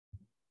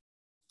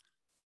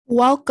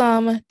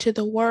Welcome to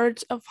the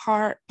Words of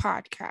Heart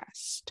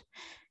podcast.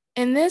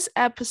 In this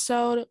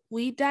episode,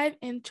 we dive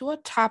into a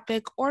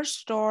topic or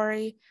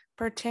story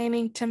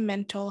pertaining to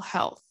mental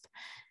health.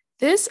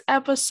 This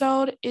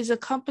episode is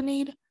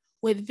accompanied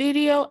with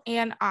video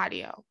and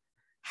audio.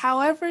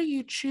 However,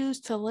 you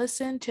choose to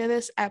listen to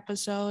this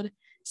episode,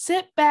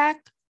 sit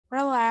back,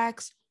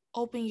 relax,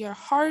 open your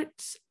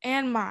hearts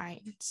and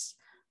minds.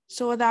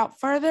 So, without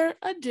further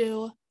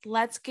ado,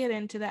 let's get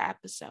into the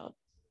episode.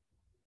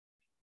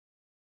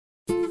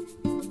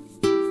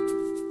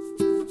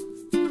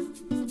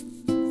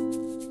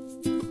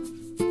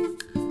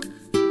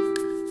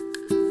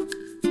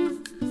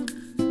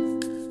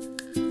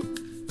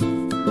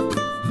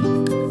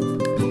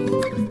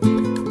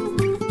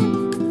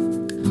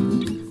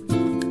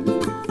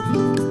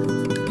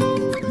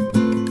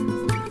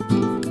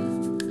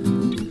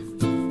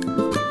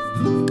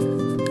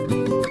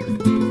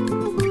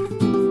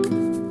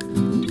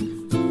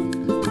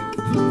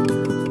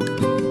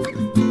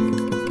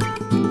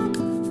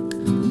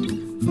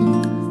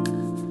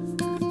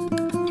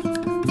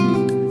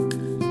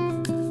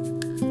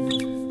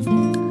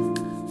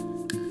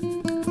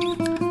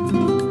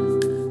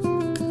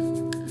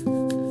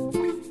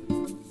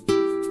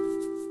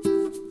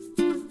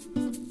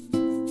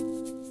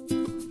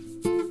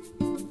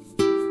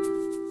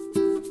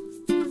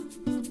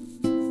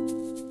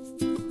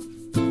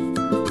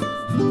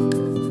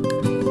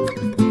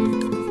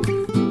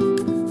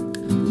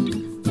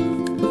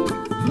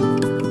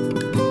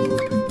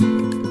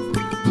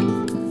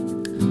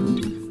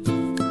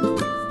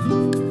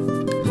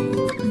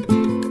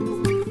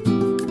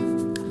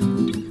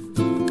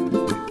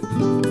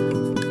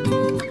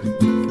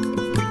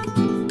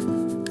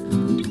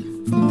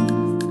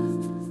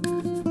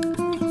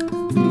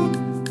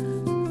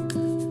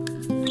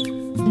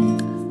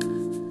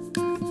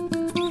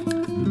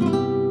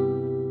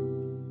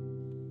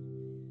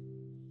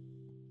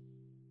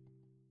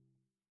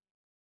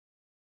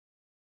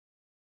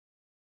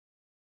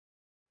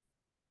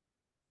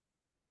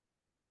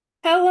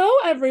 Hello,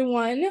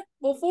 everyone.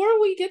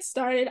 Before we get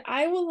started,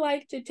 I would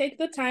like to take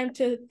the time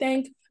to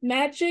thank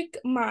Magic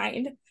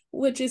Mind,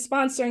 which is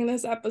sponsoring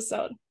this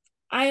episode.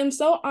 I am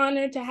so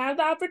honored to have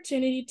the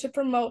opportunity to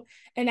promote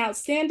an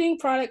outstanding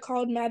product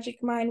called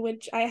Magic Mind,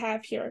 which I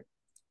have here.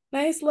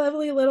 Nice,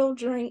 lovely little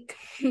drink.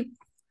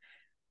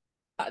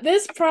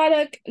 This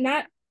product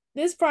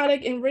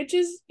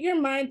enriches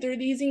your mind through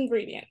these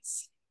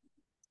ingredients.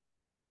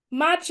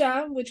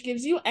 Matcha, which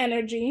gives you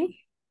energy.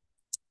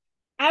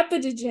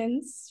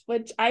 Adaptogens,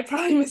 which I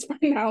probably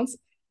mispronounced,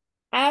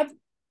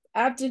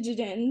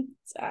 adaptogens,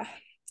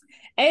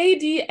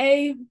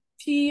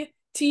 ADAPTOGENS,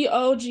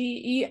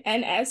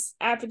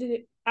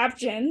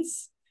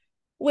 adaptogens,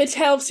 which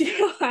helps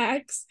you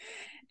relax,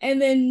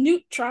 and then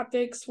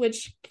nootropics,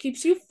 which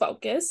keeps you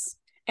focused,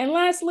 and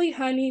lastly,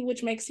 honey,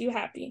 which makes you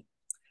happy.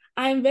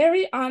 I'm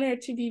very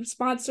honored to be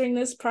sponsoring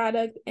this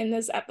product in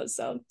this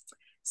episode.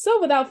 So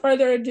without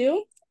further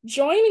ado,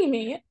 joining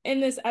me in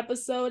this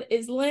episode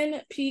is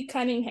Lynn P.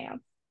 Cunningham.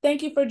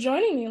 Thank you for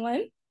joining me,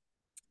 Lynn.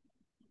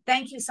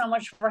 Thank you so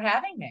much for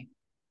having me.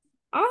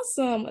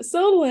 Awesome.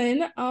 So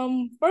Lynn,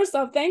 first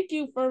off, thank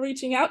you for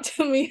reaching out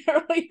to me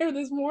earlier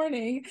this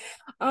morning.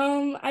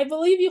 I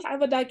believe you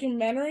have a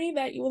documentary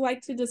that you would like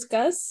to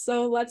discuss,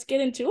 so let's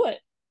get into it.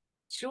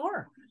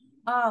 Sure.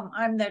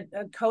 I'm the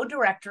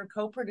co-director,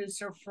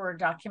 co-producer for a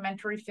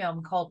documentary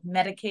film called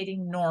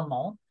Medicating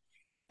Normal.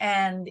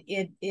 And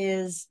it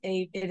is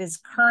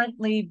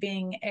currently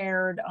being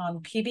aired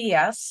on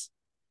PBS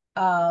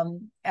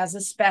as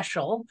a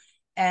special,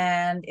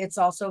 and it's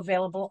also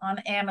available on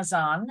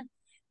Amazon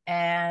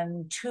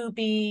and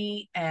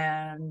Tubi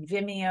and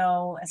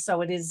Vimeo,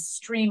 so it is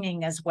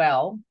streaming as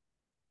well.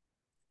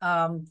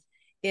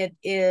 It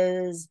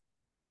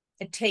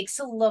takes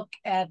a look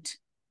at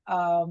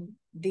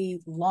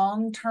the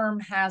long-term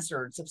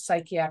hazards of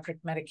psychiatric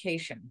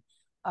medication.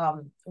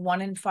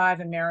 1 in 5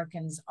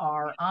 Americans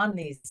are on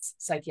these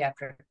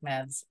psychiatric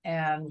meds,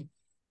 and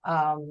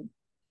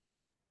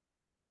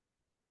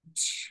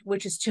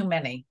which is too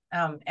many.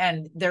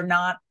 And they're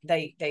not.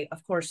 They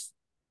of course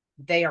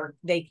they're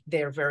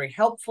very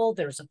helpful.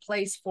 There's a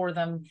place for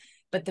them,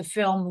 but the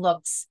film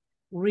looks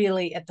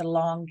really at the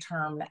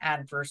long-term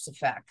adverse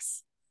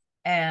effects,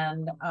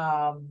 and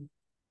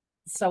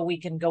so we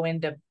can go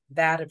into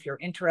that if you're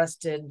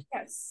interested.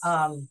 Yes.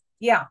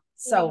 Yeah.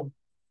 So.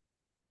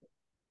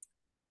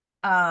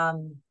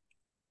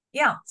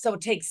 So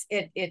it takes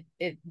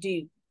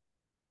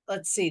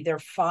let's see, there are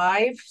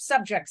 5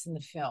 subjects in the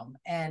film,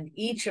 and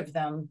each of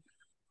them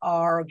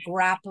are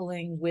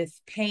grappling with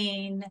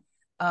pain,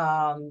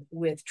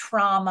 with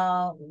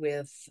trauma,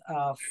 with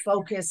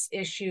focus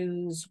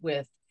issues,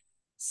 with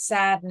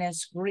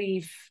sadness,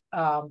 grief,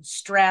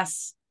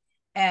 stress,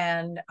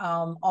 and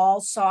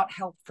all sought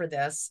help for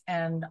this,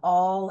 and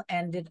all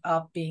ended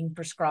up being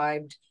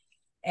prescribed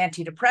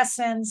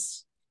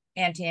antidepressants,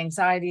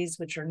 anti-anxieties,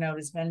 which are known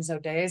as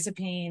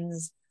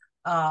benzodiazepines,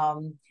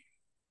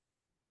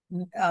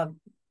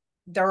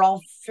 they're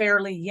all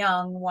fairly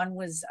young. One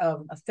was a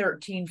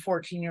 13,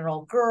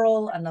 14-year-old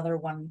girl. Another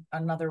one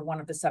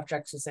of the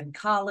subjects was in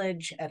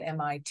college at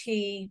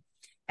MIT.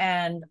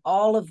 And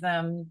all of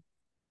them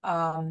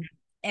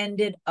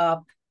ended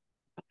up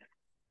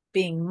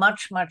being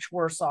much, much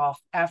worse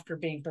off after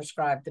being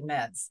prescribed the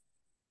meds.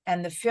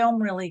 And the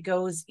film really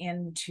goes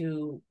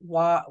into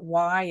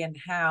why and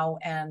how.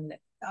 And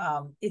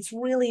it's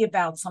really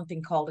about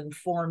something called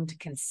informed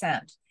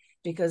consent.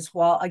 Because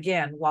while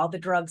the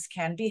drugs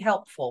can be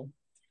helpful,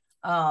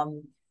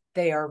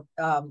 they are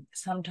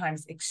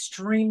sometimes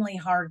extremely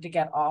hard to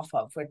get off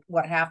of.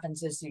 What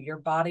happens is that your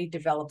body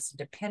develops a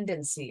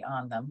dependency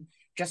on them,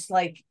 just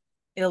like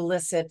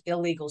illicit,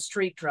 illegal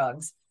street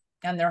drugs,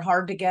 and they're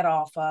hard to get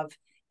off of.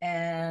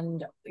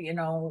 And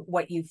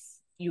what you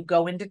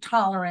go into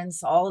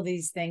tolerance, all of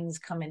these things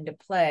come into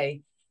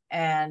play,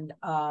 and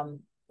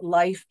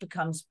life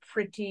becomes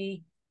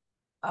pretty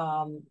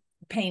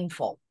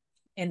painful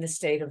in the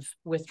state of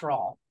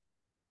withdrawal.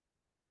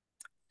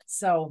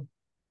 So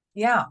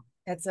yeah,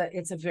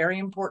 it's a very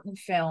important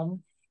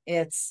film.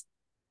 It's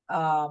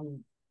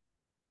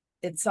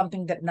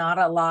something that not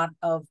a lot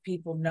of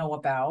people know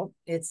about.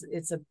 It's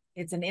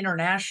an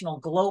international,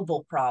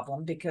 global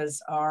problem,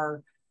 because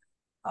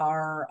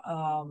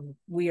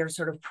we are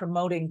sort of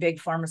promoting, big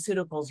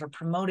pharmaceuticals are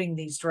promoting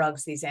these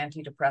drugs, these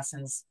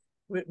antidepressants,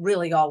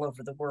 really all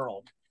over the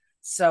world.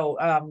 So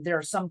there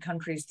are some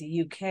countries,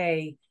 the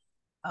UK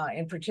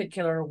in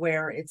particular,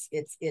 where it's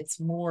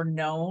more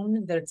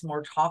known, that it's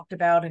more talked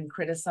about and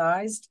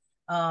criticized.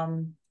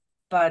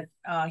 But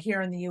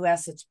here in the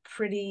US, it's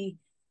pretty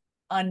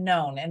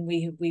unknown. And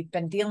we've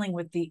been dealing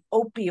with the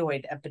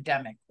opioid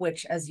epidemic,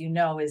 which, as you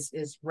know,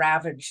 is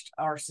ravaged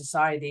our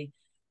society.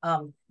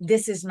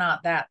 This is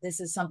not that. This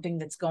is something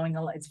that's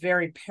it's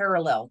very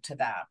parallel to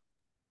that.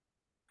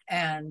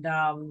 And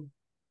the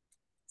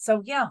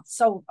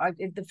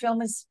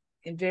film is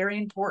very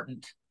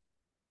important.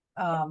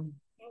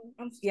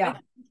 Yeah.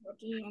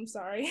 I'm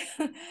sorry.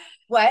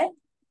 What?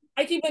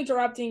 I keep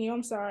interrupting you.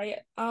 I'm sorry.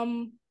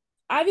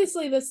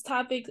 Obviously, this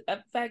topic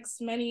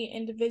affects many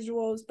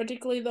individuals,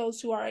 particularly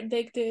those who are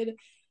addicted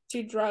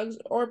to drugs,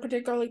 or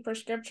particularly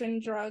prescription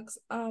drugs.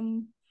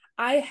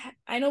 I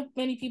know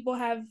many people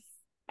have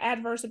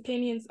adverse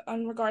opinions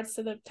in regards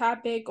to the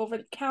topic, over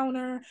the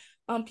counter,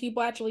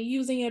 people actually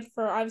using it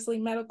for obviously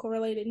medical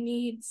related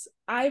needs.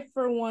 I,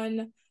 for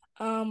one,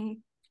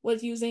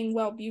 was using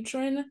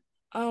Wellbutrin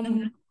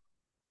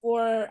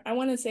for, I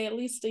want to say, at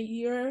least a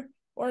year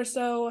or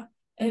so.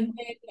 And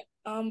then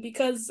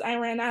because I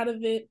ran out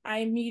of it, I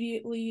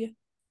immediately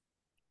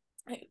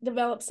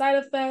developed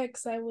side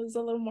effects. I was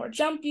a little more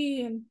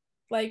jumpy and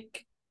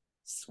like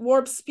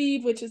warp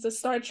speed, which is a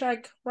Star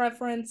Trek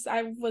reference.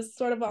 I was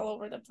sort of all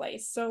over the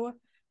place. So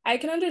I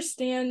can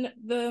understand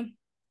the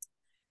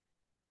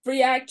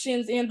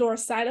reactions and or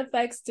side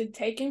effects to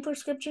taking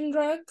prescription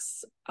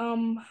drugs.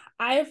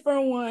 I, for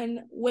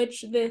one,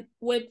 wish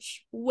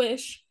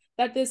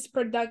that this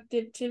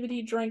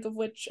productivity drink, of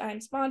which I'm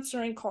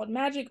sponsoring, called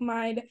Magic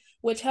Mind,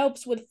 which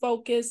helps with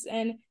focus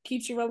and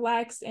keeps you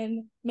relaxed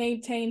and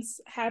maintains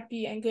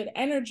happy and good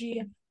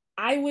energy.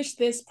 I wish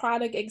this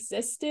product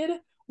existed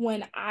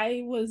when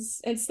I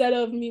was, instead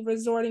of me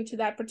resorting to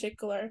that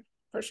particular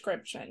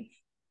prescription.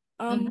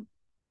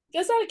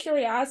 Just out of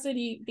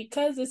curiosity,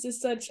 because this is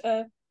such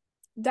a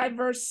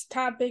diverse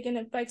topic and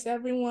affects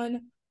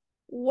everyone,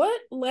 what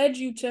led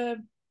you to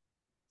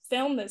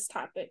film this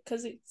topic?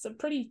 Because it's a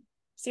pretty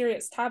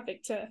serious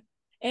topic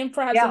and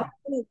perhaps a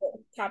clinical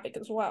topic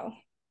as well.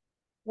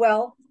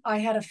 Well, I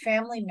had a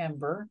family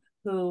member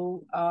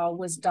who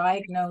was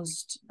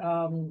diagnosed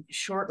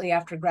shortly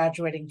after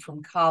graduating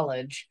from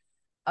college.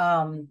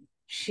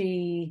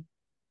 She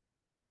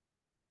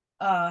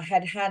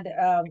had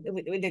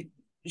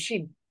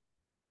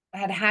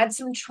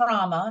some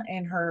trauma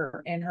in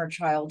her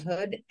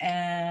childhood,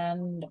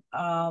 and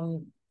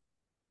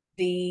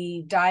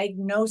the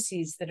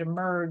diagnoses that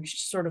emerged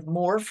sort of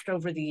morphed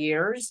over the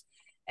years.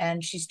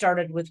 And she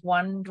started with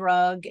one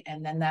drug,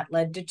 and then that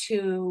led to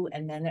two,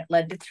 and then it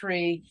led to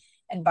three.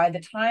 And by the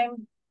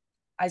time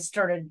I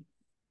started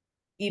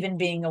even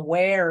being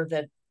aware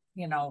that,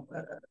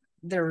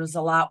 there was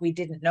a lot we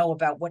didn't know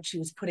about what she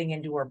was putting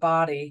into her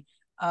body,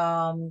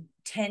 10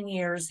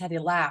 years had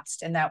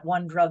elapsed, and that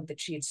one drug that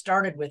she had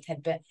started with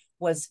had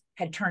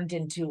turned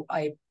into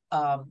a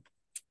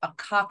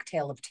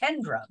cocktail of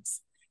 10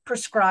 drugs,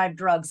 prescribed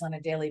drugs on a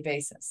daily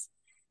basis.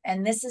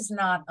 And this is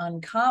not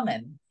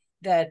uncommon,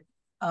 that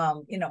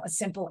a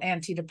simple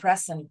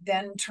antidepressant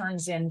then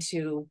turns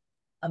into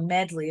a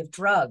medley of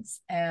drugs.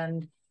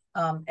 And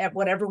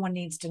what everyone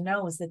needs to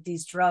know is that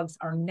these drugs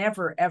are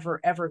never, ever,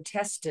 ever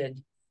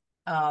tested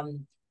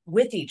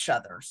with each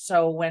other.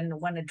 So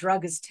when a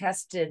drug is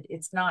tested,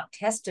 it's not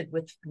tested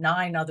with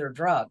 9 other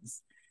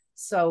drugs.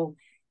 So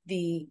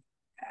the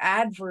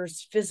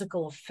adverse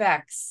physical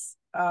effects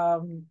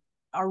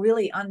are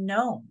really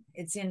unknown.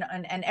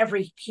 And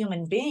every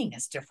human being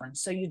is different.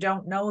 So you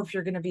don't know if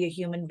you're going to be a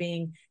human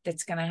being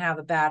that's going to have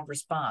a bad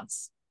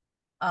response.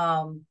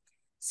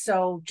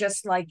 So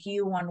just like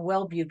you on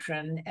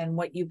Wellbutrin and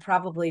what you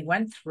probably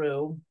went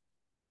through,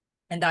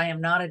 and I am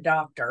not a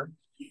doctor,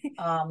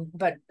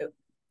 but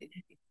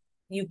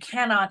you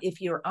cannot,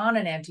 if you're on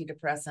an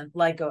antidepressant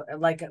like a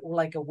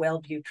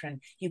Wellbutrin,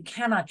 you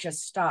cannot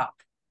just stop.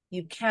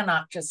 You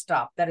cannot just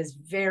stop. That is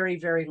very,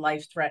 very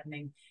life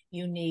threatening.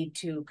 You need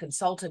to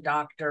consult a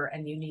doctor,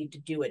 and you need to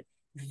do it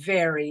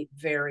very,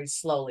 very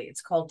slowly.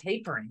 It's called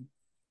tapering.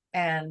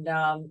 And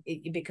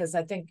because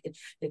I think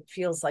it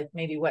feels like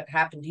maybe what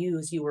happened to you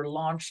is you were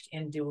launched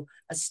into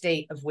a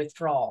state of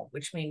withdrawal,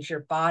 which means your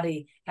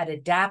body had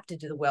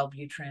adapted to the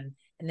Wellbutrin,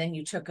 and then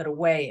you took it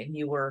away, and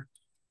you were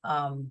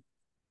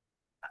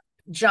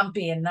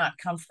jumpy and not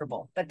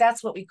comfortable. But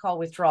that's what we call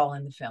withdrawal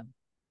in the film.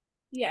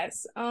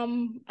 Yes.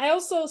 I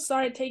also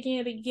started taking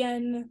it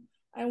again,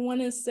 I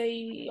want to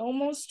say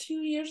almost 2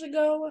 years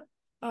ago.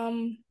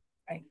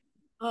 Right.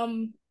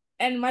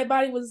 And my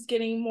body was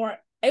getting more,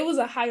 it was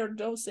a higher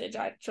dosage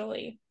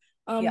actually.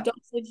 Yeah.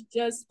 Dosage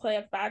does play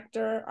a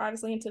factor,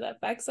 obviously, into the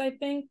effects, I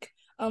think.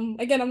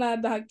 Again, I'm not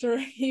a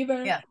doctor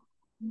either. Yeah.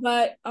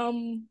 But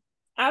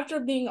after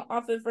being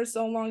off it for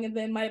so long and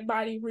then my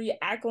body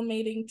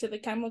reacclimating to the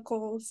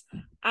chemicals,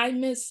 I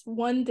missed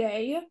one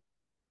day.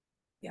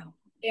 Yeah.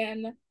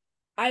 And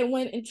I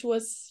went into a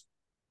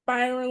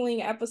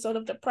spiraling episode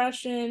of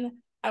depression.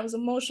 I was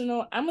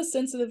emotional. I'm a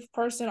sensitive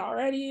person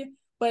already,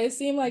 but it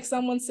seemed like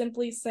someone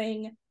simply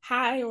saying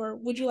hi or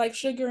would you like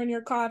sugar in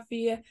your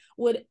coffee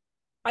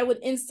I would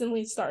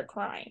instantly start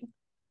crying.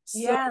 So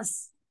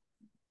yes.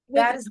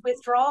 That is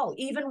withdrawal.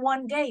 Even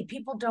one day,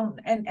 people don't,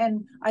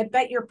 and I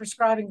bet your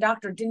prescribing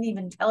doctor didn't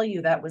even tell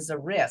you that was a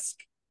risk.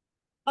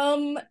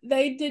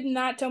 They did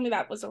not tell me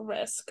that was a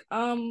risk.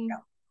 Yeah.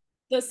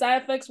 The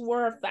side effects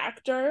were a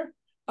factor,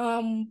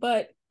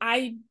 but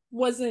I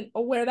wasn't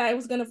aware that I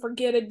was gonna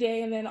forget a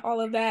day and then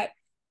all of that.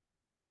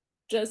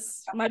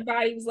 Just my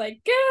body was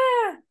like,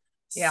 yeah.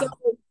 Yeah.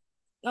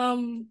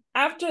 So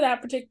after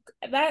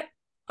that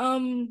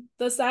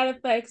the side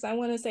effects I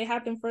want to say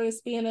happened for a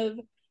span of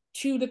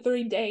 2 to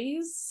 3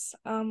 days.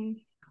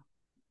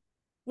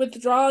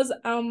 Withdrawals,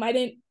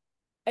 I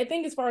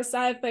think as far as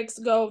side effects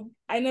go,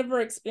 I never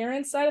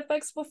experienced side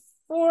effects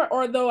before,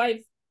 although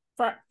I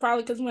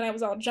probably because when I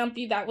was all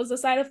jumpy, that was a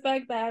side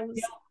effect that I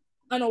was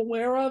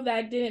unaware of that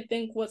I didn't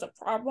think was a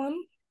problem.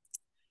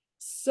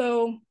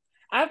 So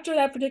after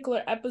that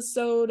particular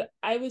episode,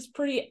 I was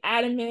pretty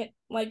adamant,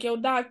 like, yo,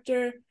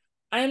 doctor,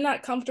 I am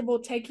not comfortable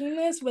taking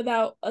this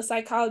without a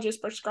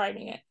psychologist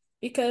prescribing it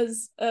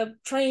because a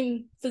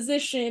trained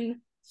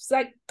physician,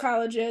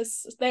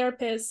 psychologist,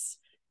 therapist,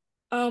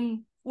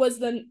 was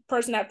the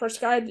person that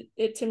prescribed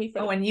it to me for.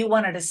 Oh, and you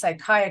wanted a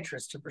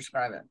psychiatrist to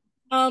prescribe it.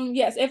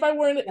 Yes, if I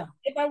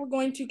were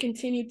going to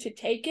continue to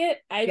take it,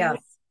 I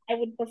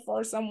would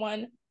prefer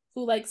someone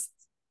who like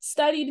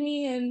studied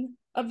me and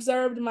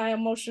observed my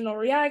emotional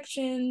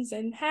reactions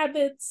and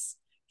habits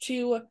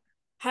to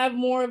have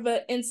more of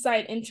an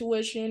insight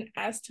intuition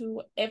as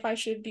to if I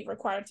should be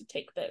required to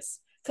take this.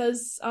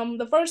 Because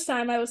the first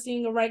time I was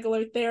seeing a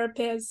regular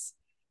therapist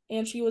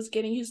and she was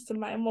getting used to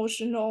my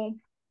emotional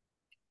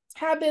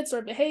habits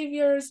or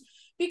behaviors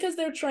because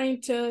they're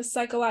trained to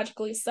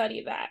psychologically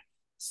study that.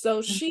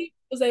 So she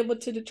was able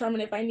to determine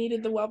if I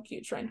needed the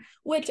Wellbutrin,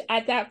 which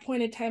at that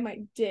point in time I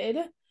did.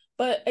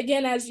 But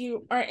again, as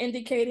you are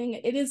indicating,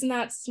 it is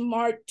not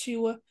smart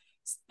to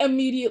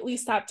immediately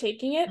stop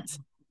taking it.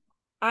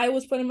 I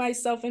was putting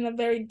myself in a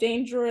very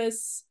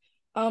dangerous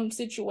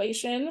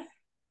situation.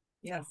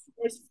 Yes.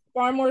 There's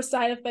far more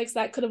side effects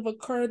that could have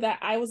occurred that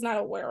I was not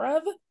aware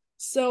of.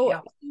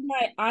 So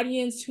my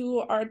audience who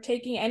are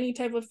taking any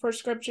type of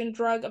prescription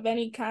drug of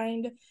any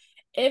kind,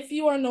 if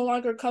you are no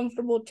longer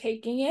comfortable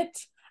taking it,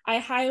 I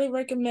highly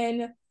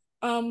recommend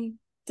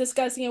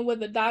discussing it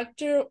with a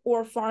doctor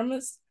or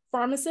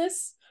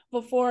pharmacist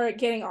before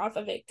getting off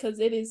of it, because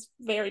it is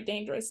very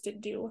dangerous to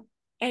do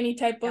any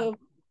type of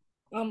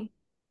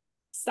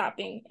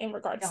stopping in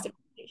regards to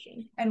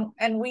medication.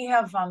 And we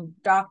have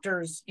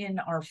doctors in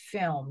our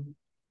film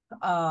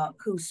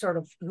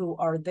who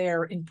are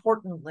there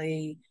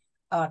importantly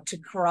to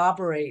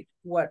corroborate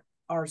what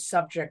our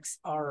subjects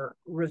are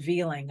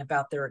revealing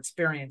about their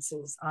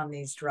experiences on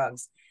these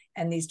drugs.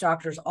 And these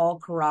doctors all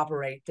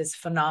corroborate this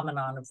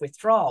phenomenon of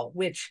withdrawal,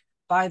 which,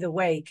 by the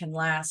way, can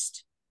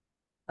last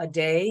a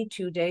day,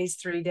 2 days,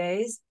 3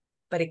 days,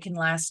 but it can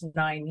last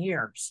 9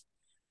 years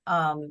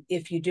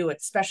if you do it,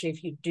 especially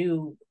if you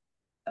do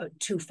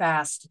too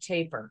fast to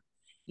taper.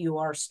 You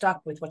are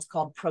stuck with what's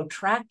called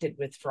protracted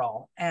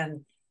withdrawal.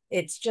 And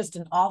it's just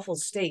an awful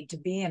state to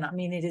be in. I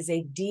mean, it is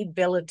a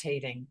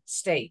debilitating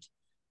state.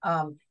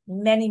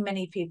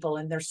 Many people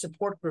and their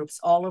support groups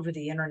all over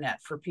the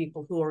internet for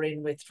people who are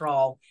in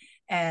withdrawal.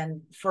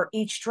 And for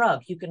each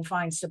drug, you can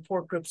find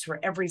support groups for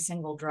every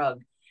single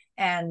drug.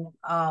 And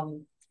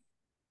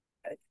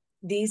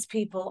these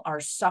people are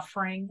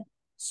suffering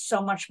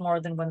so much more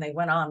than when they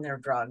went on their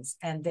drugs,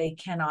 and they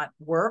cannot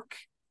work.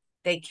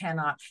 They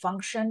cannot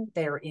function.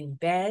 They're in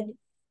bed.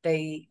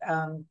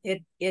 It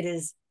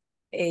is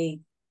a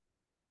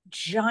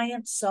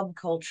giant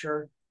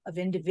subculture of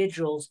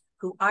individuals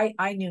who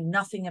I knew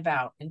nothing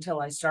about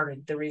until I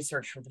started the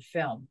research for the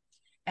film.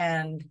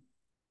 And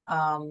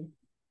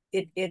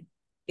it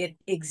it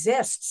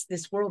exists.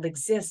 This world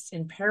exists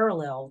in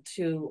parallel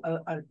to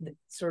a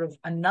sort of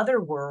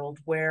another world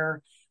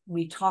where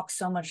we talk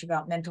so much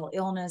about mental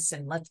illness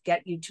and let's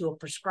get you to a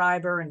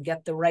prescriber and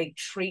get the right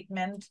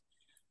treatment.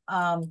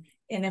 And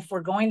if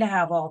we're going to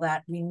have all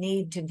that, we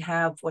need to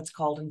have what's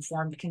called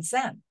informed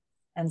consent.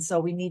 And so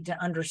we need to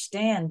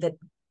understand that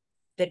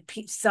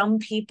some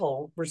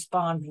people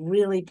respond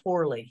really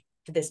poorly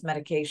to this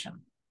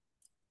medication.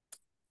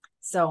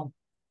 So,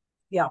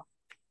 yeah.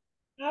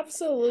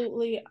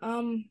 Absolutely.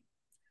 I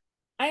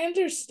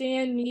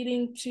understand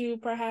needing to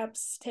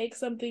perhaps take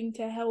something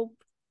to help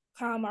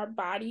calm our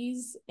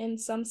bodies in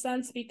some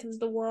sense, because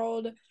the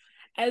world,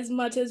 as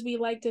much as we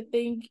like to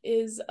think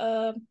is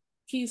a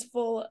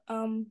peaceful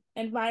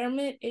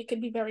environment, it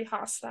could be very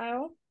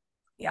hostile.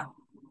 Yeah.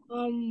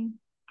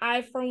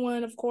 I, for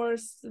one, of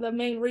course, the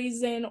main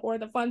reason or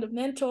the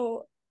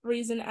fundamental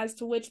reason as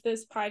to which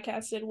this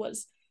podcast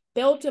was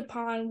built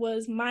upon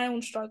was my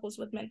own struggles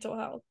with mental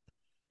health.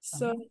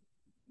 So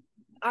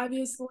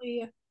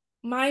obviously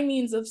my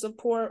means of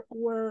support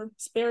were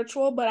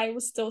spiritual, but I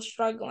was still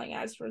struggling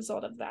as a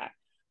result of that.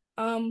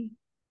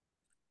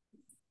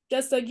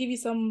 Just to give you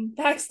some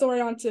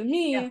backstory onto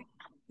me,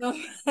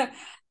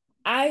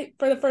 I,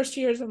 for the first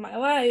 2 years of my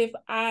life,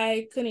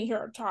 I couldn't hear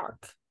or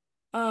talk.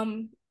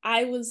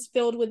 I was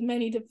filled with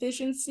many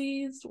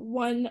deficiencies,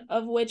 one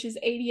of which is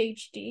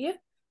ADHD.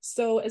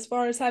 So as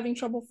far as having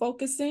trouble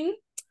focusing,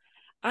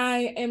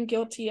 I am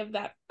guilty of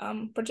that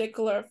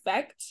particular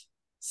effect.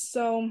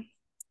 So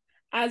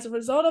as a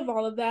result of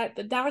all of that,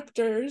 the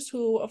doctors,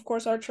 who of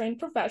course are trained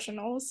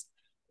professionals,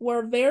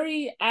 were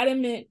very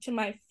adamant to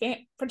my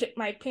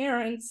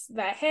parents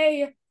that,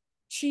 hey,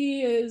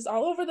 she is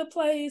all over the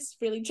place,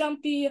 really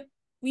jumpy.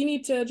 We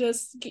need to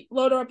just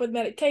load her up with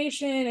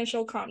medication and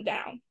she'll calm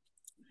down.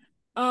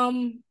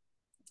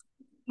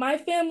 My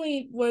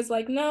family was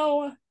like,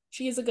 no,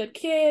 she's a good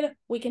kid.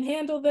 We can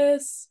handle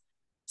this.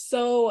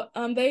 So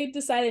they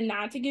decided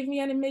not to give me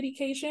any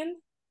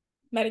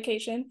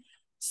medication.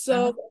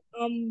 So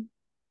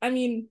I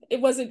mean,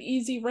 it wasn't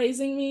easy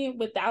raising me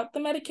without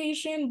the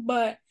medication,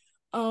 but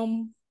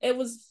it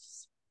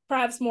was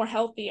perhaps more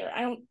healthier.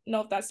 I don't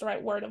know if that's the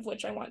right word of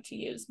which I want to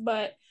use,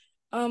 but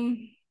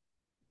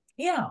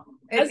yeah,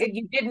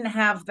 you didn't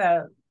have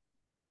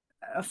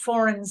a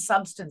foreign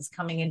substance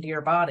coming into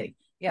your body.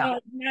 Yeah, I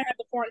have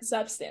a foreign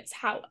substance.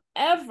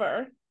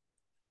 However,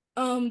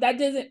 that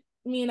doesn't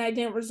mean I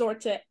didn't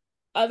resort to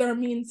other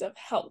means of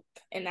help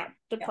in that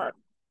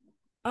department.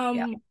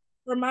 Yeah.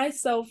 For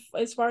myself,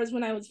 as far as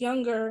when I was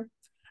younger,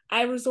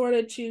 I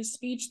resorted to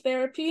speech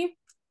therapy,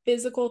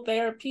 physical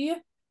therapy.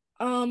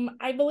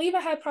 I believe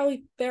I had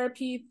probably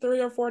therapy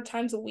 3 or 4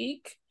 times a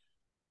week.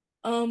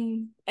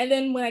 And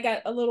then when I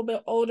got a little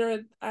bit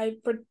older, I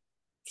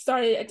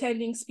started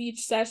attending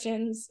speech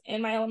sessions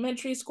in my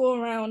elementary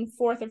school around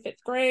 4th or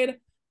 5th grade.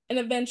 And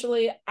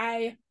eventually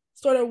I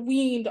sort of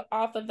weaned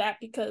off of that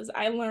because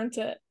I learned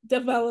to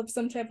develop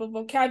some type of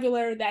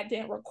vocabulary that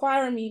didn't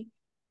require me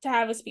to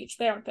have a speech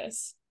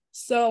therapist.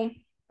 So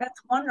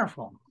that's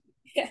wonderful.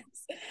 yes.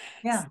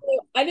 Yeah. So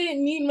I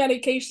didn't need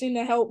medication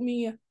to help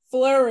me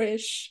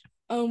flourish.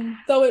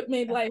 Though it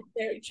made life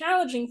very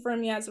challenging for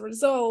me as a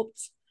result.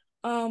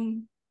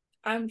 I'm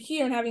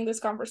here and having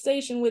this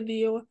conversation with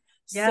you.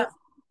 Yeah. So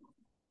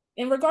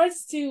in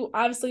regards to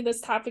obviously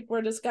this topic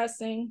we're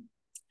discussing,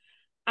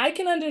 I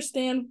can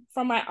understand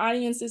from my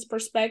audience's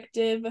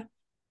perspective,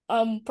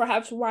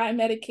 perhaps why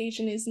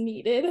medication is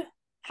needed.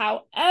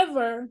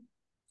 However,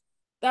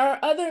 there are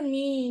other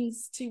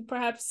means to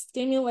perhaps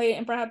stimulate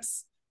and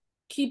perhaps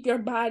keep your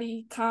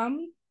body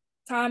calm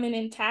and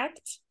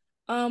intact.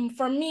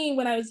 For me,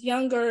 when I was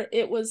younger,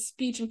 it was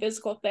speech and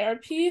physical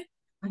therapy.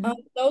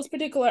 Those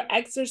particular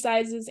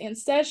exercises and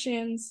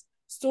sessions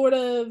sort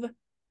of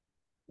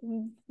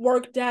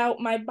worked out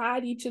my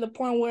body to the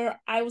point where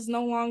I was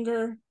no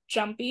longer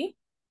jumpy.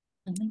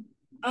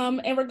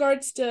 In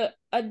regards to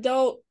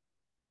adult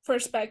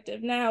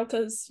perspective now,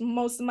 because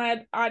most of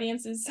my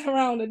audience is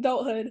around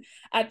adulthood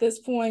at this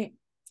point,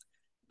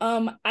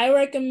 I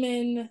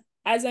recommend,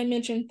 as I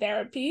mentioned,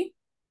 therapy.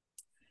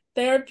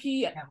 As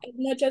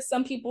much as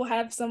some people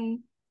have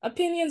some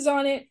opinions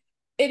on it,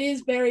 it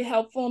is very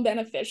helpful and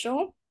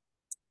beneficial.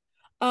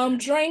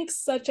 Drinks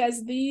such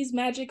as these,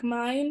 Magic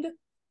Mind,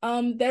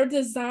 they're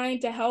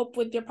designed to help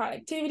with your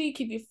productivity,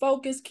 keep you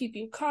focused, keep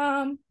you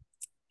calm.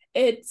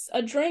 It's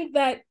a drink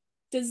that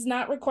does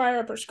not require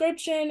a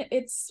prescription.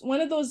 It's one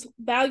of those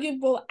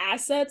valuable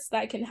assets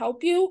that can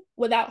help you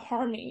without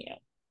harming you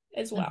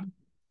as well.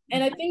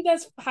 And I think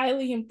that's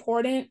highly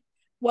important,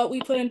 what we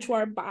put into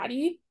our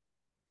body,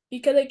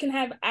 because it can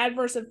have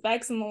adverse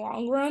effects in the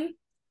long run.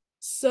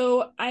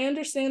 So I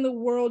understand the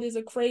world is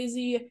a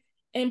crazy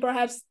and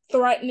perhaps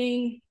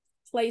threatening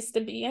place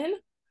to be in,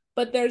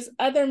 but there's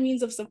other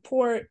means of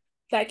support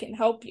that can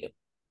help you.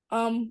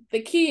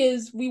 The key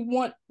is we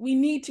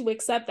need to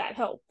accept that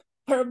help.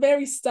 We're a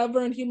very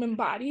stubborn human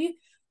body.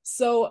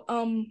 So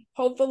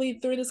hopefully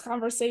through this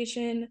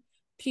conversation,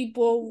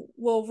 people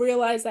will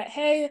realize that,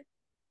 hey,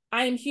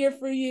 I am here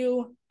for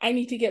you. I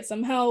need to get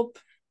some help.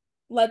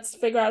 Let's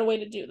figure out a way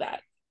to do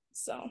that.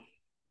 So.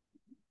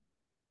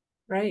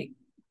 Right.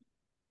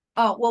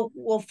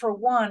 Well, for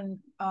one,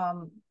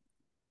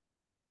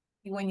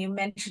 when you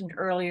mentioned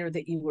earlier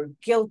that you were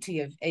guilty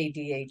of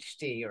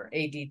ADHD or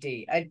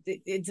ADD,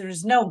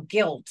 there's no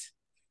guilt.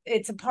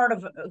 It's a part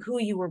of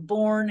who you were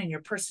born and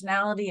your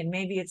personality, and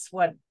maybe it's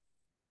what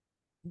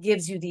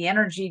gives you the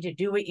energy to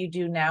do what you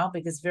do now,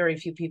 because very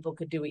few people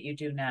could do what you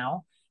do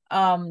now.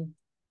 But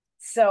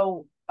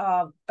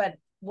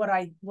what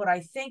I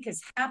think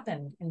has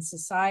happened in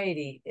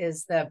society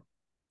is that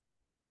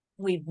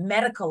we've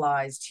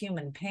medicalized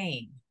human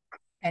pain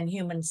and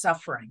human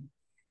suffering.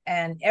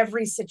 And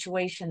every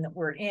situation that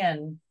we're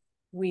in,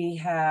 we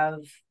have,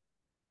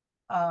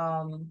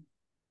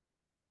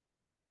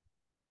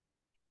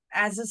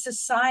 as a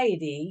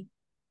society,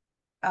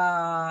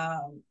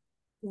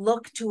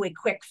 look to a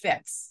quick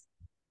fix.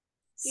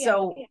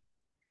 So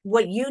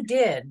what you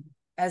did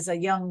as a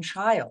young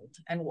child,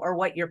 or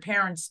what your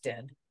parents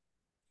did,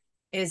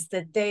 is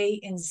that they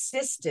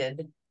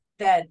insisted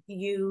that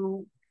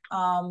you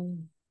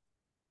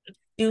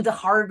do the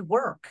hard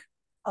work,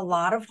 a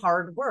lot of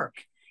hard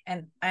work.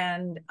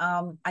 And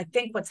I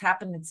think what's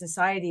happened in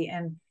society,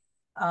 and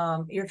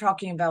you're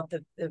talking about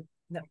the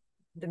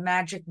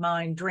magic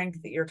mind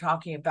drink that you're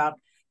talking about,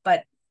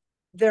 but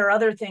there are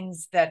other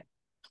things that,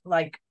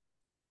 like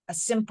a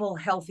simple,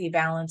 healthy,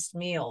 balanced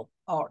meal,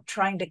 or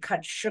trying to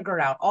cut sugar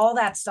out, all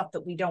that stuff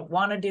that we don't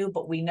want to do,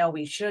 but we know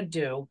we should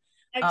do.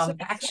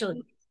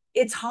 Actually,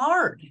 it's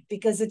hard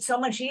because it's so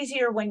much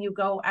easier when you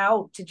go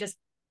out to just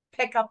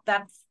pick up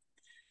that,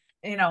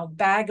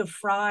 bag of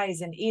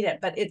fries and eat it.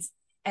 But it's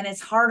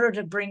harder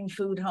to bring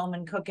food home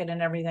and cook it and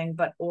everything,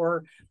 but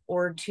or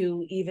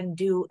to even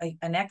do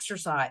an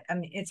exercise. I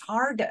mean, it's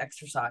hard to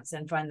exercise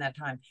and find that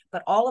time,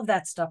 but all of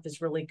that stuff is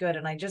really good.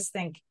 And I just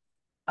think,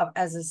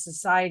 as a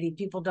society,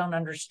 people don't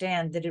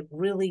understand that it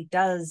really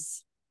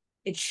does,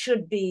 it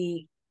should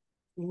be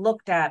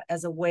looked at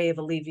as a way of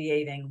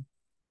alleviating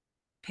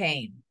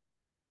pain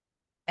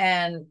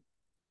and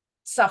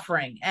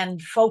suffering,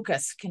 and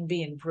focus can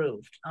be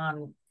improved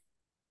on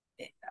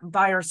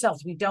by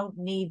ourselves. We don't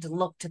need to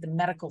look to the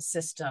medical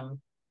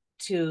system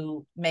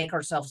to make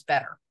ourselves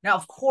better. Now,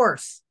 of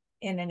course,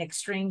 in an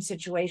extreme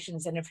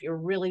situations, and if you're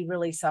really,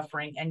 really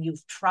suffering and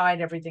you've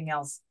tried everything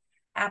else,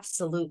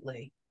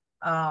 absolutely.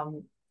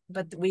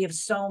 But we have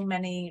so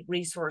many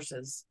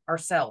resources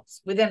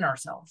within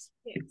ourselves.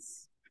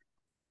 Yes.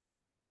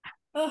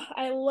 Oh,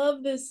 I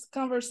love this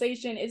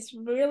conversation. It's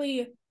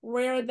really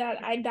rare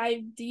that I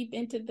dive deep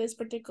into this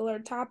particular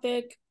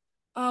topic,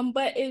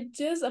 but it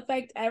does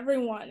affect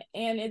everyone,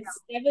 and it's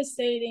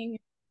devastating.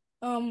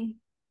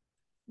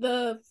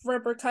 The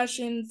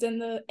repercussions and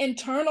the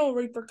internal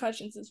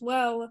repercussions as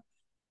well,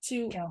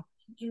 in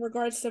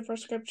regards to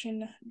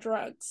prescription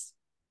drugs.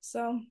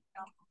 So.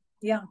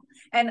 Yeah,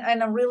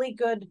 and a really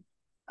good.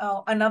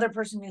 Another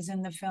person who's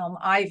in the film,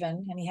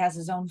 Ivan, and he has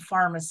his own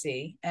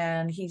pharmacy,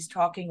 and he's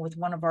talking with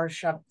one of our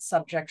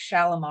subjects,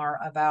 Shalimar,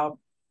 about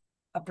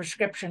a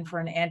prescription for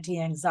an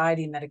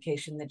anti-anxiety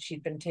medication that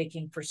she'd been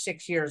taking for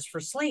 6 years for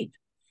sleep.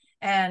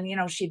 And,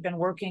 she'd been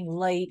working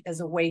late as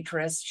a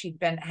waitress.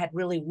 Had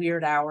really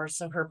weird hours,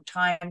 so her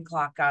time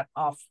clock got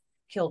off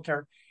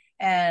kilter.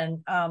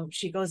 And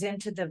she goes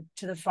into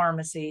the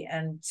pharmacy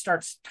and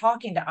starts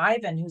talking to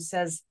Ivan, who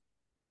says,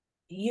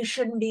 you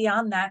shouldn't be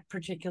on that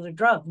particular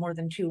drug more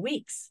than 2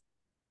 weeks,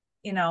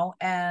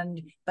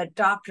 but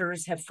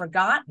doctors have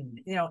forgotten,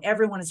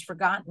 everyone has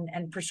forgotten,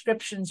 and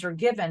prescriptions are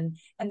given,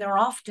 and they're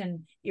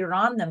often, you're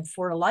on them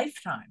for a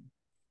lifetime.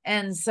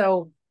 And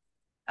so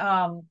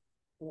off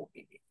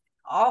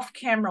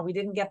camera, we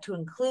didn't get to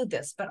include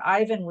this, but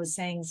Ivan was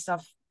saying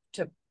stuff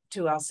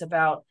to us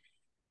about,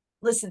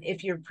 listen,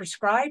 if you're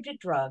prescribed a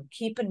drug,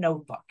 keep a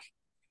notebook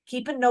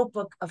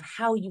of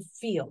how you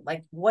feel,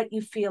 like what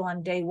you feel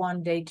on day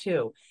 1, day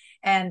 2.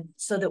 And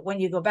so that when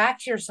you go back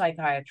to your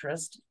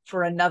psychiatrist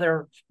for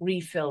another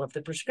refill of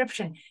the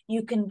prescription,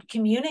 you can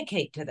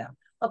communicate to them,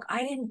 look,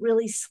 I didn't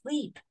really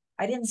sleep.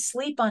 I didn't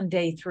sleep on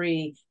day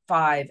 3,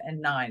 5,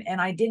 and 9,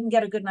 and I didn't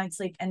get a good night's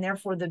sleep. And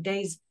therefore the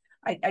days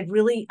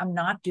I'm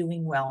not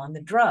doing well on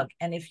the drug.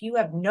 And if you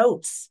have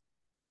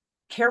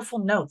careful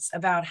notes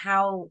about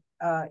how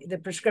the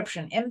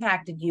prescription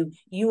impacted you,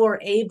 you are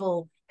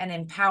able and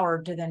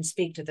empowered to then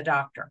speak to the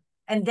doctor.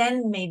 And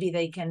then maybe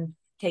they can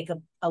take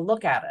a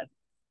look at it.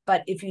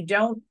 But if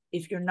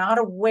you're not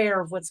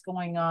aware of what's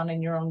going on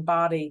in your own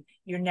body,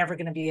 you're never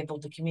going to be able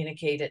to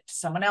communicate it to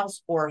someone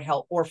else, or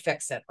help, or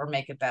fix it, or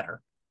make it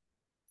better.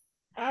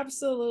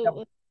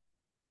 Absolutely.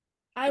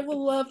 I would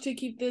love to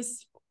keep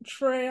this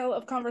trail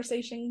of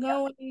conversation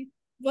going,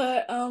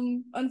 but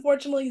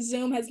unfortunately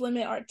Zoom has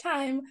limited our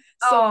time.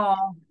 So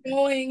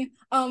going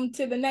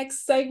to the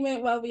next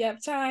segment while we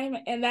have time,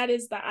 and that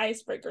is the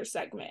icebreaker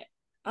segment.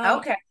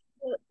 Okay.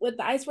 With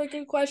the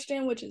icebreaker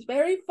question, which is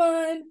very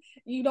fun.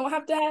 You don't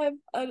have to have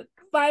a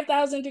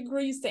 5,000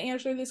 degrees to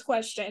answer this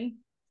question.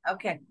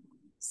 Okay.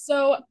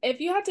 So if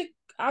you had to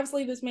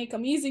obviously this may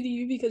come easy to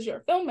you because you're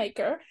a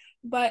filmmaker,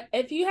 but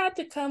if you had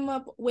to come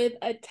up with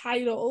a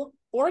title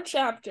or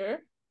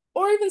chapter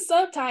or even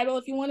subtitle,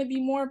 if you want to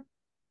be more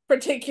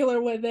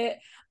particular with it,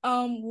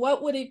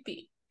 what would it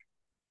be?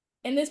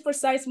 In this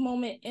precise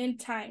moment in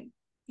time,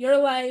 your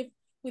life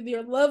with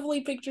your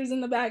lovely pictures in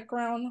the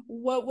background,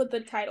 what would the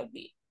title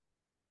be?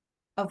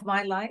 Of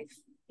my life?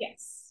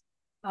 Yes.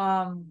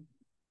 I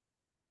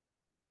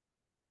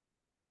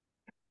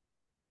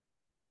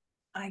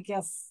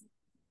guess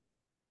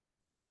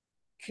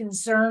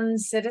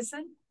concerned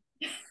citizen.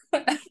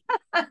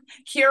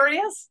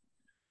 Curious.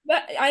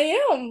 That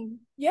I am.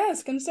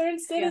 Yes,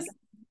 concerned citizen.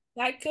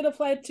 Yeah. That could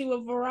apply to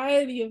a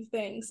variety of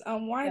things.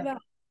 Why that?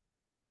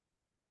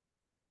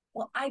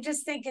 Well, I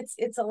just think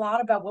it's a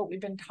lot about what we've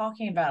been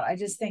talking about. I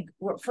just think,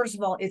 first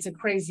of all, it's a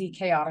crazy,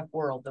 chaotic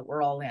world that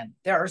we're all in.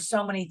 There are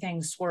so many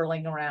things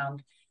swirling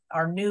around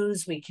our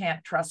news. We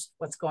can't trust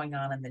what's going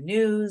on in the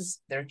news.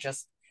 They're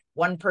just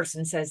one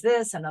person says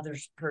this, another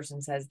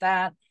person says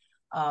that.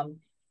 I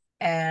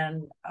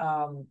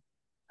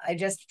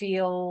just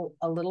feel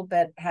a little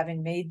bit,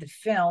 having made the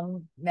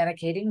film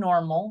Medicating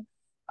Normal,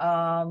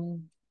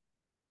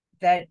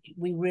 that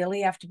we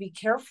really have to be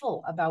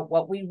careful about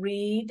what we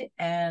read,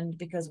 and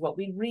because what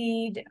we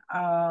read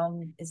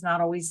is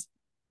not always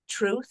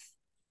truth.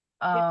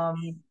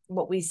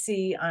 What we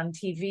see on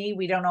TV,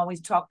 we don't always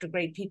talk to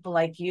great people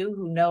like you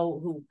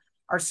who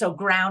are so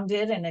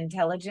grounded and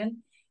intelligent.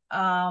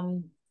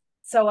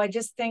 So I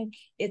just think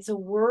it's a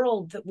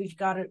world that we've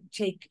got to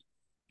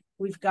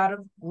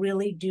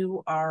really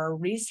do our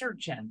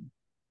research in.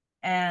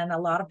 And a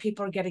lot of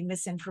people are getting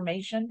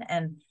misinformation,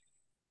 and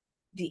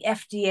the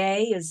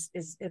FDA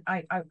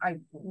I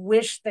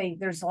wish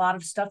there's a lot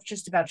of stuff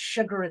just about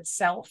sugar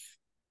itself,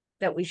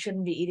 that we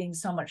shouldn't be eating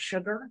so much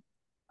sugar.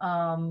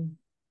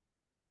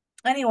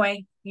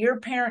 Anyway, your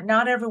parent,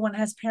 not everyone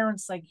has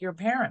parents like your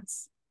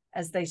parents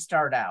as they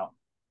start out.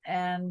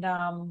 And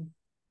I'm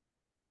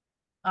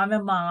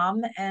a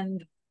mom,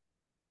 and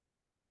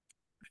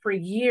for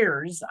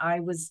years I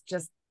was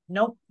just,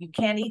 nope, you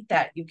can't eat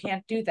that, you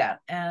can't do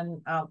that.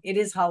 And it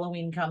is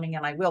Halloween coming,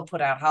 and I will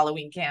put out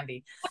Halloween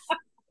candy.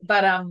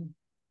 But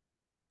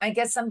I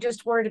guess I'm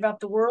just worried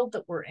about the world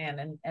that we're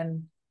in,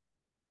 and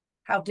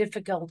how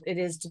difficult it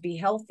is to be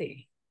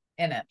healthy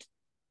in it.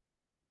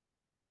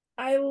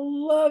 I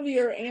love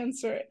your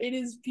answer. It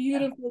is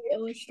beautifully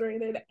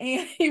illustrated,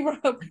 and you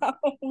brought up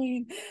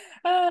Halloween.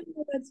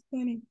 That's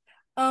funny.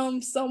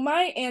 So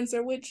my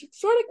answer, which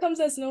sort of comes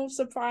as no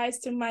surprise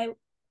to my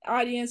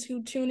audience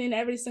who tune in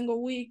every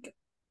single week,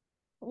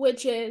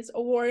 which is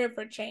A Warrior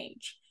for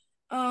Change.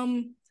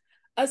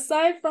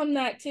 Aside from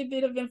that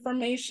tidbit of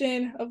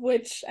information of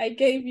which I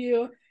gave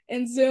you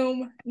in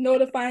Zoom,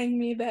 notifying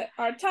me that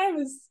our time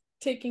is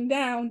ticking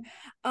down,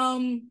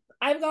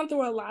 I've gone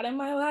through a lot in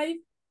my life.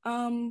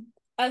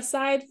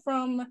 Aside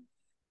from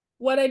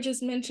what I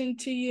just mentioned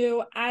to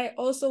you, I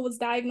also was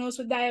diagnosed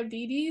with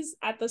diabetes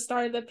at the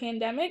start of the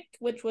pandemic,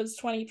 which was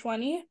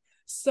 2020.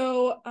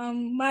 So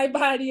my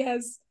body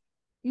has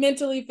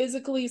mentally,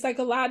 physically,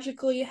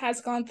 psychologically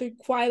has gone through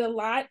quite a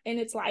lot in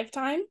its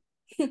lifetime.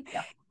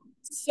 Yeah.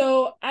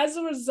 So as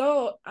a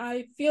result,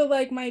 I feel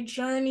like my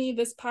journey,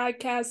 this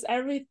podcast,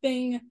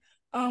 everything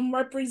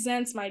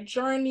represents my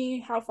journey,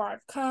 how far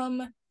I've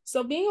come.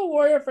 So being a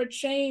warrior for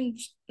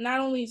change not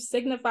only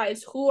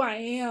signifies who I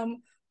am,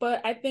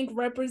 but I think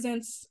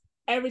represents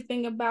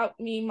everything about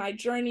me, my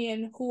journey,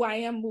 and who I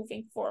am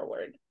moving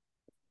forward.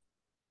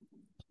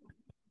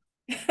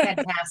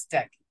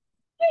 Fantastic.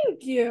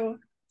 Thank you.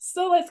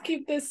 So let's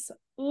keep this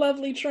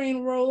lovely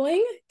train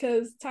rolling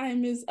because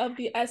time is of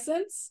the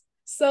essence.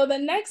 So the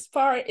next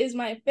part is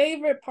my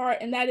favorite part,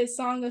 and that is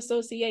song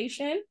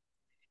association.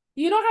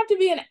 You don't have to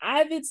be an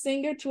avid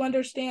singer to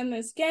understand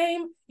this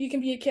game. You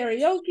can be a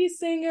karaoke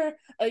singer,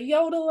 a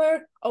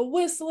yodeler, a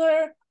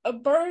whistler, a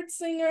bird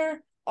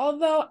singer,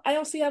 although I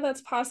don't see how that's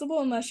possible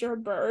unless you're a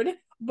bird.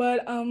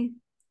 But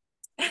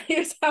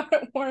here's how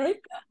it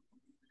works.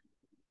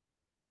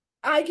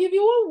 I give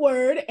you a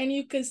word and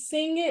you can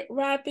sing it,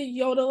 rap it,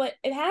 yodel it.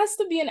 It has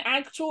to be an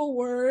actual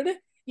word.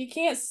 You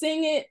can't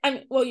sing it. I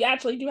mean, well, you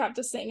actually do have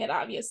to sing it,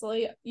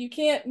 obviously. You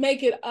can't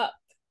make it up.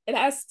 It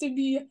has to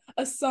be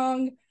a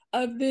song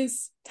of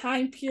this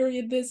time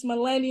period, this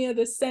millennia,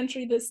 this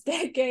century, this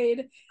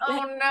decade.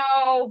 Oh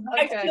no.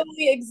 Okay.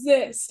 Actually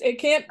exist. It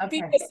can't be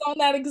a song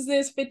that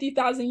exists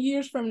 50,000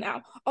 years from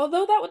now.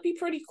 Although that would be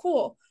pretty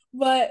cool.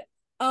 But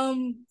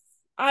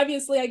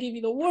obviously I give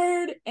you the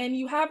word and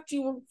you have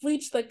to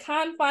reach the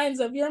confines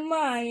of your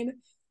mind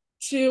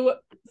to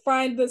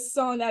find the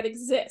song that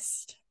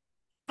exists.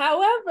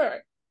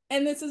 However,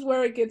 and this is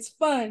where it gets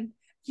fun,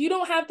 you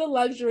don't have the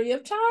luxury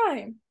of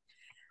time.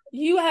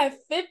 You have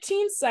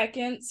 15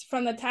 seconds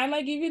from the time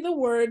I give you the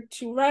word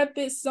to rap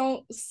it,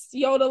 song,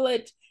 yodel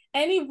it,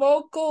 any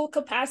vocal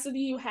capacity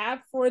you have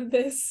for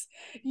this.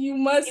 You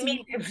must. You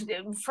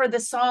mean for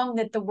the song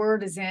that the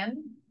word is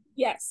in?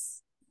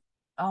 Yes.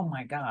 Oh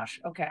my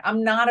gosh. Okay.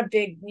 I'm not a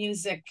big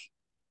music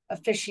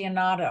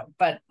aficionado,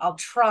 but I'll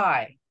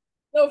try.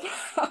 No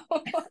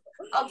problem.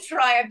 I'll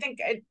try. I think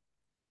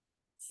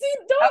See,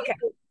 Okay.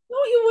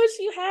 don't you wish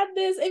you had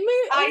this? It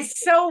may I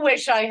so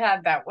wish I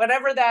had that.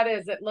 Whatever that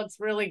is, it looks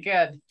really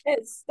good.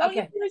 yes. Don't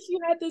you Okay. wish you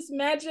had this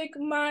magic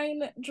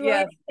mind drink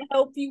Yes. to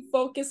help you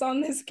focus on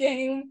this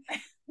game?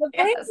 The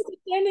brain Yes. has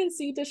a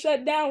tendency to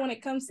shut down when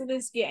it comes to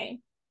this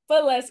game.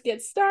 But let's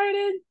get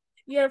started.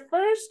 Your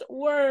first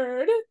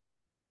word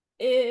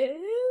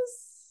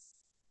is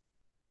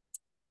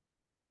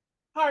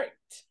heart.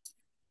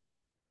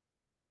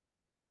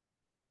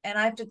 And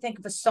I have to think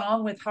of a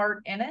song with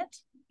heart in it.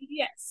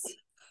 Yes.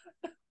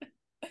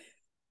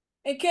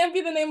 It can't be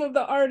the name of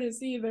the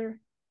artist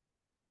either.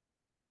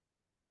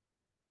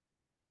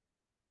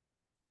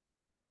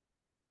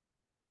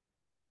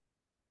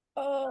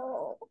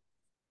 Oh,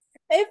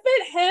 if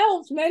it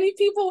helps, many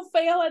people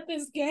fail at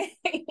this game.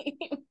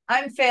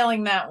 I'm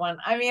failing that one.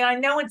 I mean, I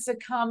know it's a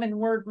common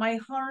word. My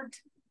heart.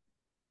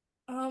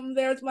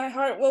 There's My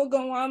Heart Will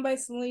Go On by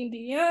Celine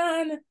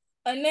Dion,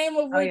 a name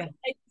of which I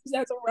use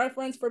as a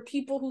reference for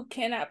people who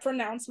cannot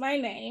pronounce my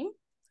name.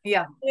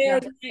 Yeah.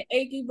 There's My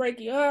Achy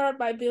Breaky Heart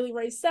by Billy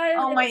Ray Cyrus.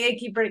 Oh, My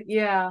Achy Break.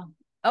 Yeah.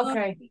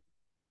 Okay.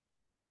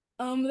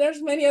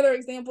 There's many other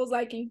examples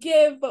I can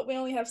give, but we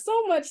only have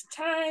so much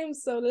time,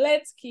 so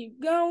let's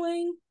keep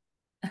going.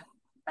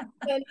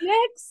 The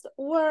next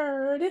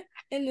word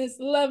in this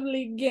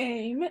lovely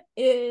game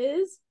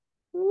is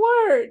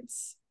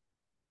words.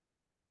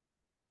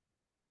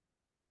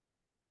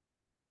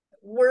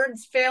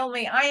 Words fail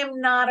me. I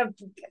am not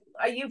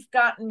you've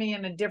gotten me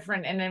in a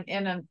different,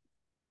 in a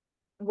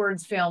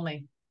words fail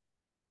me.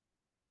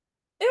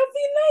 It would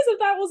be nice if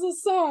that was a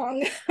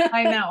song.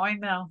 I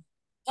know.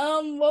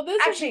 Well,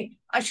 this Actually,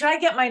 should I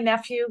get my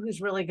nephew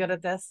who's really good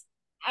at this?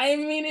 I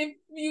mean, if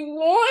you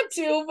want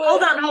to,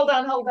 but Hold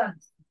on.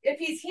 If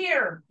he's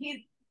here,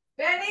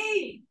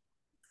 Benny.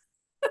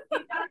 He's got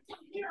to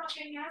come here. I'm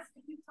getting asked to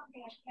do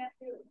something I can't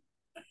do.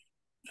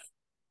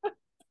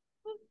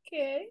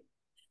 okay.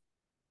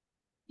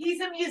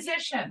 He's a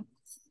musician.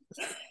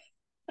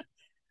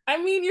 I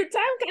mean, your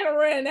time kind of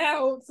ran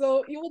out,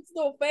 so you would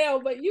still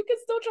fail, but you can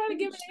still try to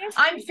give an answer.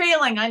 I'm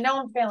failing. I know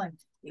I'm failing.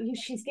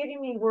 She's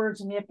giving me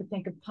words, and you have to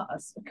think of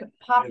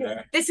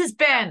popular. This is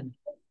Ben.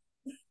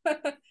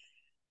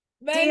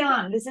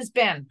 Dion, this is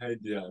Ben. Hey,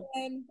 Dion.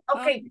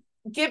 Okay,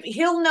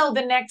 he'll know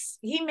the next.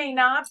 He may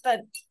not,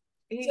 but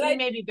he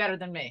may be better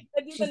than me.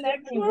 She's the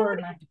next word,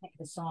 and I have to pick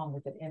the song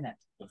with it in it.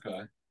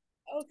 Okay.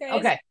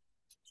 Okay.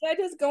 Should I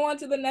just go on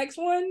to the next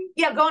one?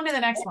 Yeah, go on to the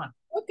next one.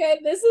 Okay,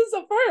 this is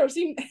a first.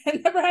 You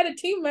never had a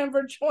team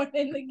member join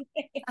in the game.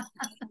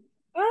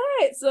 All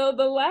right, so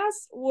the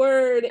last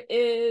word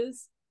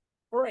is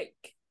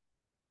break.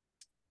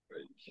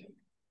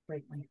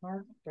 Break my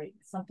heart. Break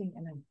something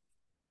in it.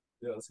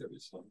 Yeah, that's gotta be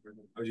something.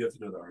 Oh, you have to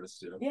know the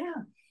artist too. Yeah.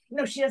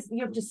 No, she has.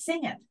 You have to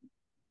sing it.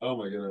 Oh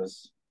my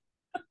goodness.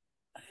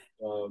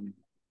 I'm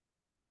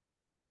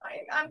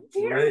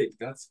break.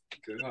 That's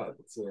good.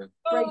 That's a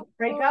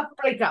break up.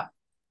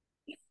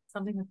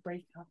 Something with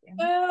break up.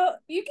 Well,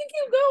 you can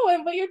keep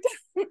going, but you're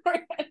done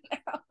right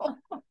now.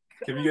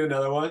 Can we get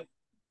another one?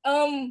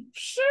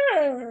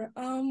 Sure.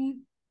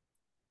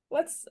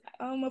 Let's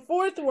a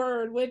fourth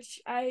word,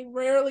 which I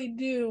rarely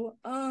do.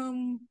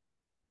 The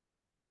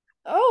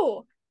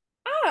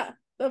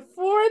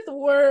fourth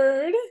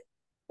word,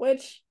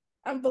 which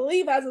I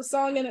believe has a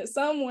song in it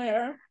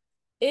somewhere,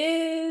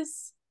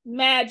 is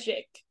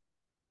magic.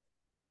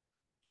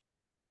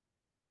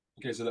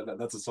 Okay, so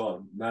that's a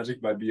song. Magic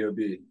by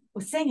B.O.B.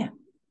 Well, sing it.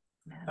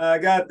 I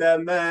got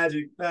that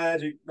magic. Is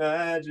that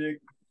good?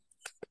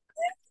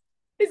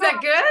 Does that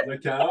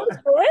count?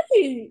 That's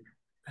great.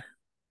 And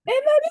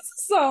that is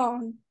a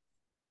song.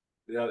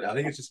 Yeah, I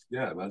think it's just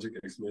magic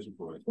exclamation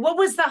point. What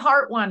was the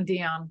heart one,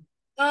 Dion?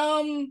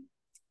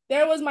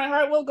 There was My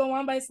Heart Will Go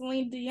On by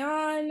Celine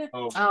Dion.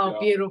 Oh,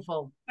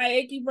 beautiful. My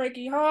Achy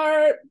Breaky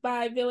Heart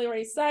by Billy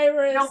Ray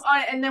Cyrus. No,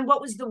 and then what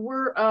was the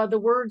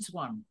words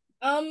one?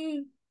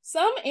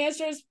 Some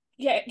answers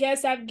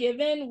guests have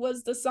given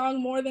was the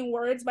song More Than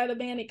Words by the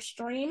band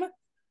Extreme. Okay.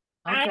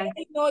 I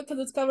only know it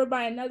because it's covered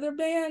by another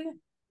band.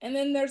 And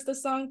then there's the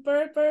song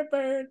Bird, Bird,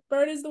 Bird.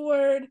 Bird is the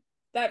word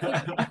that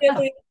people have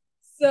given.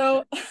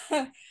 So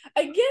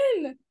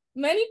again,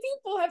 many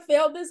people have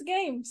failed this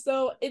game.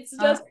 So it's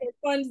just for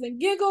funs and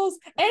giggles.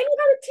 And you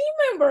have a team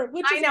member,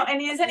 which I know.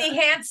 And isn't he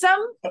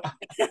handsome?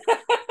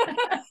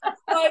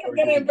 I'm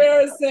gonna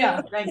embarrass him.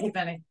 Yeah, thank you,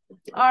 Benny.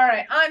 All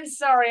right. I'm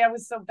sorry I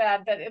was so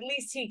bad, but at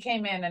least he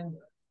came in and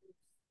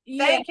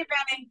thank you,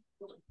 Benny.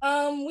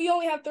 We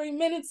only have 3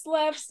 minutes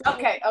left. So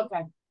okay.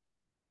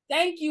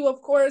 Thank you,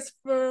 of course,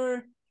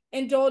 for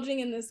indulging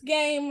in this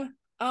game.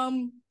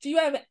 Do you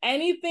have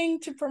anything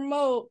to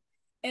promote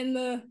in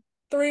the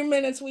 3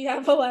 minutes we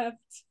have left?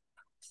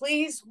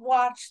 Please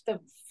watch the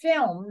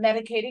film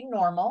Medicating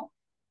Normal.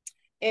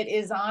 It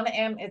is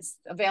it's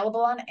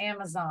available on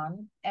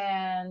Amazon,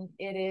 and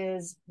it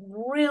is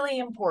really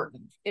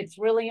important. It's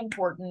really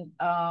important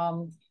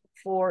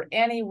for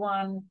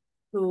anyone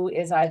who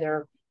is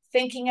either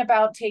thinking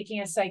about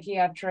taking a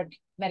psychiatric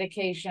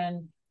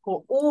medication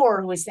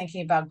or who is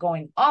thinking about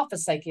going off a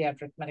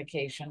psychiatric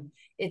medication.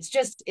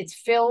 It's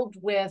filled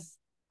with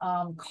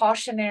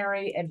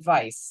cautionary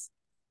advice,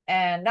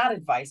 and not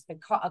advice, but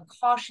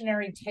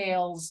cautionary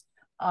tales,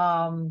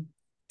 and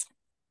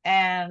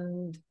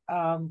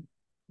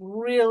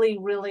really,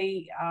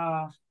 really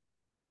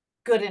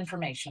good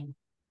information.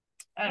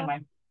 Anyway,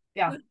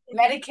 yeah,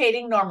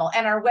 Medicating Normal.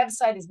 And our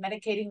website is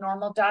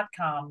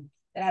medicatingnormal.com.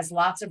 It has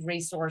lots of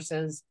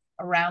resources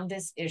around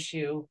this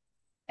issue.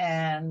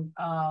 And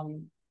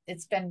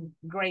it's been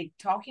great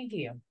talking to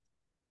you.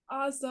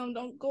 Awesome.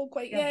 Don't go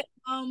quite yet.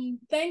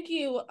 Thank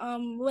you,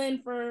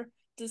 Lynn, for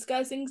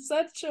discussing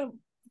such a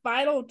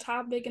vital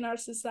topic in our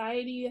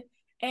society.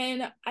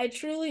 And I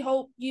truly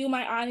hope you,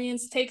 my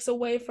audience, takes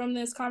away from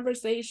this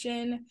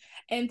conversation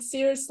and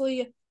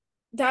seriously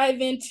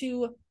dive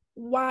into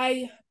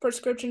why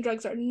prescription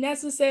drugs are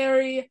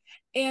necessary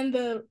and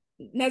the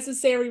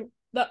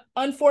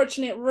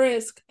unfortunate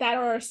risk that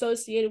are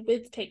associated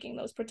with taking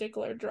those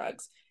particular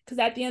drugs. Because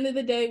at the end of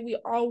the day, we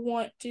all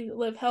want to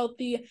live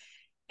healthy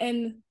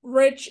and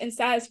rich and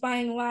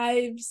satisfying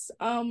lives,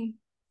 and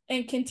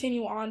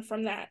continue on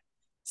from that.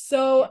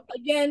 So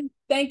again,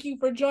 thank you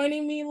for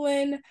joining me,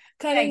 Lynn.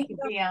 Thank you,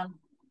 Dion.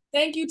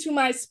 Thank you to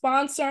my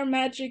sponsor,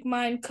 Magic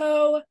Mind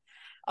Co.,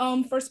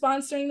 for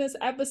sponsoring this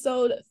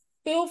episode.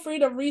 Feel free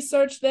to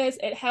research this.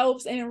 It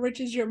helps and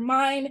enriches your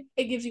mind.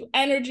 It gives you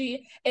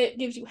energy. It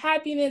gives you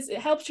happiness. It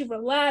helps you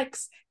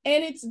relax.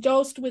 And it's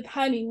dosed with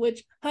honey,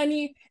 which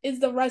honey is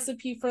the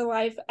recipe for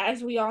life,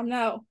 as we all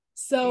know.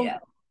 So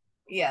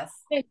yes.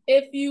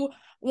 If you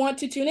want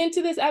to tune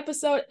into this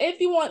episode, if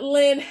you want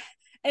Lynn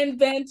and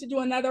Ben to do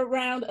another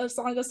round of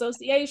song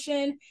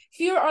association,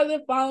 here are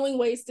the following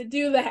ways to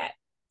do that.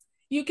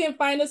 You can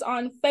find us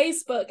on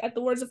Facebook at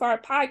the Words of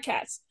Heart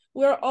Podcast.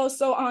 We're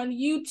also on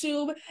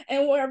YouTube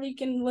and wherever you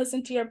can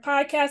listen to your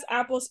podcast,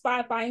 Apple,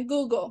 Spotify, and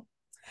Google.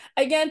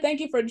 Again, thank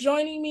you for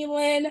joining me,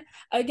 Lynn.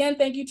 Again,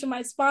 thank you to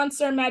my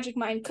sponsor, Magic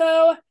Mind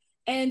Co.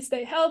 And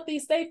stay healthy,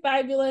 stay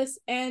fabulous,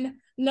 and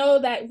know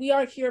that we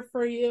are here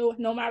for you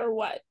no matter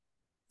what.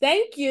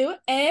 Thank you,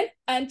 and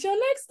until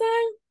next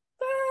time,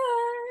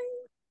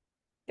 bye.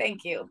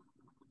 Thank you.